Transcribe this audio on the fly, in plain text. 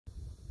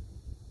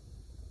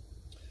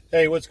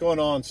Hey, what's going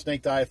on,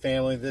 Snake Diet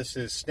family? This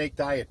is Snake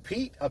Diet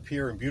Pete up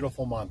here in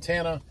beautiful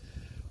Montana.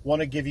 Want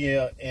to give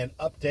you an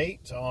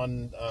update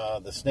on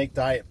the Snake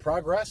Diet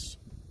progress.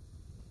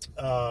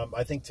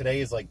 I think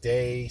today is like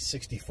day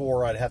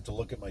 64. I'd have to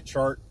look at my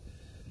chart.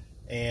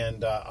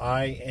 And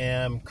I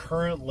am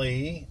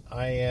 30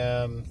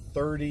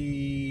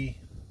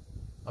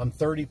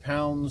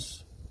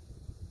 pounds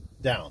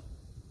down.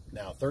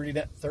 Now,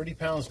 30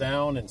 pounds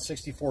down in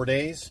 64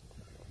 days.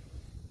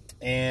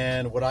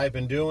 And what I've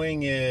been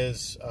doing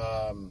is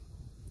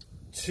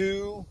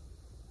two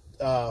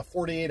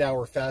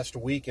 48-hour fast a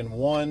week and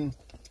one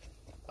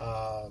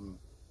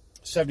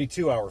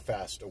 72-hour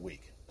fast a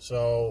week.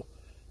 So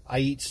I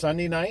eat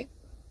Sunday night,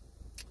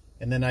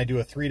 and then I do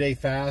a 3-day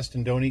fast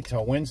and don't eat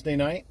till Wednesday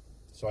night.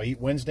 So I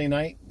eat Wednesday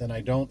night, then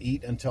I don't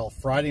eat until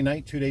Friday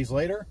night, 2 days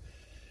later,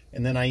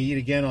 and then I eat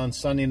again on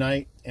Sunday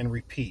night and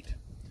repeat.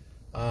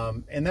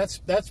 And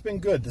that's been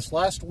good. This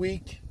last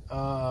week,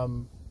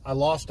 I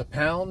lost a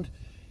pound.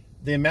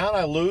 The amount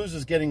I lose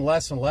is getting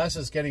less and less.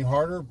 It's getting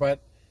harder,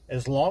 but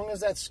as long as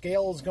that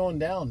scale is going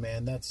down,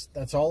 man,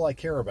 that's all I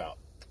care about.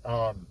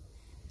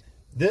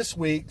 This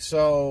week,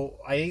 so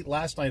I ate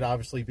last night,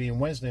 obviously being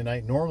Wednesday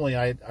night. Normally,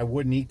 I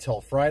wouldn't eat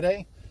till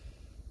Friday,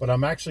 but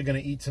I'm actually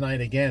going to eat tonight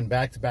again,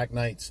 back-to-back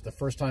nights. The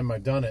first time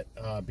I've done it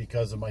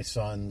because of my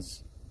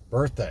son's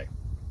birthday.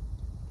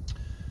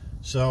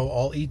 So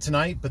I'll eat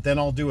tonight, but then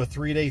I'll do a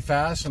 3-day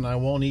fast, and I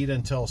won't eat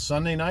until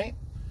Sunday night.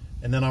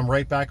 And then I'm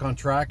right back on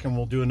track, and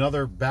we'll do a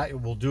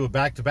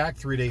back-to-back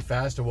 3-day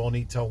fast, and won't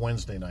eat till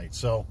Wednesday night.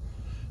 So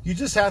you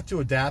just have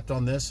to adapt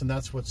on this, and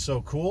that's what's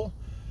so cool.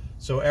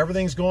 So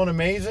everything's going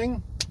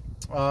amazing.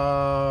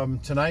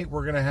 Tonight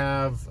we're going to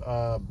have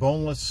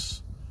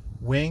boneless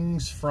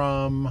wings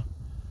from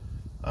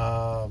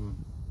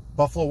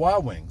Buffalo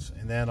Wild Wings.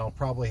 And then I'll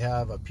probably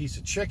have a piece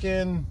of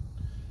chicken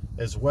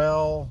as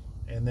well,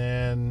 and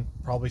then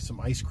probably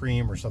some ice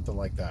cream or something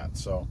like that.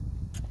 So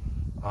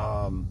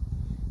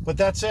but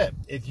that's it.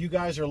 If you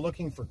guys are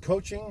looking for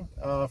coaching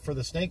for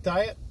the Snake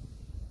Diet,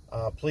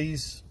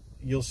 please,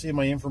 you'll see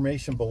my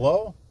information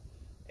below,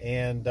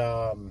 and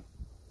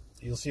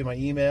you'll see my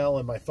email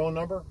and my phone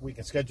number. We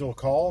can schedule a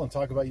call and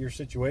talk about your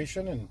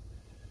situation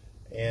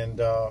and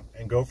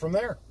go from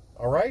there.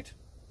 All right?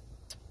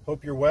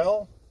 Hope you're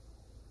well.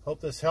 Hope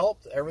this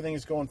helped. Everything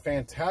is going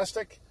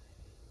fantastic.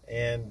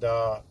 And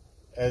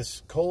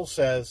as Cole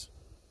says,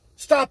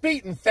 stop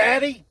eating,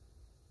 fatty.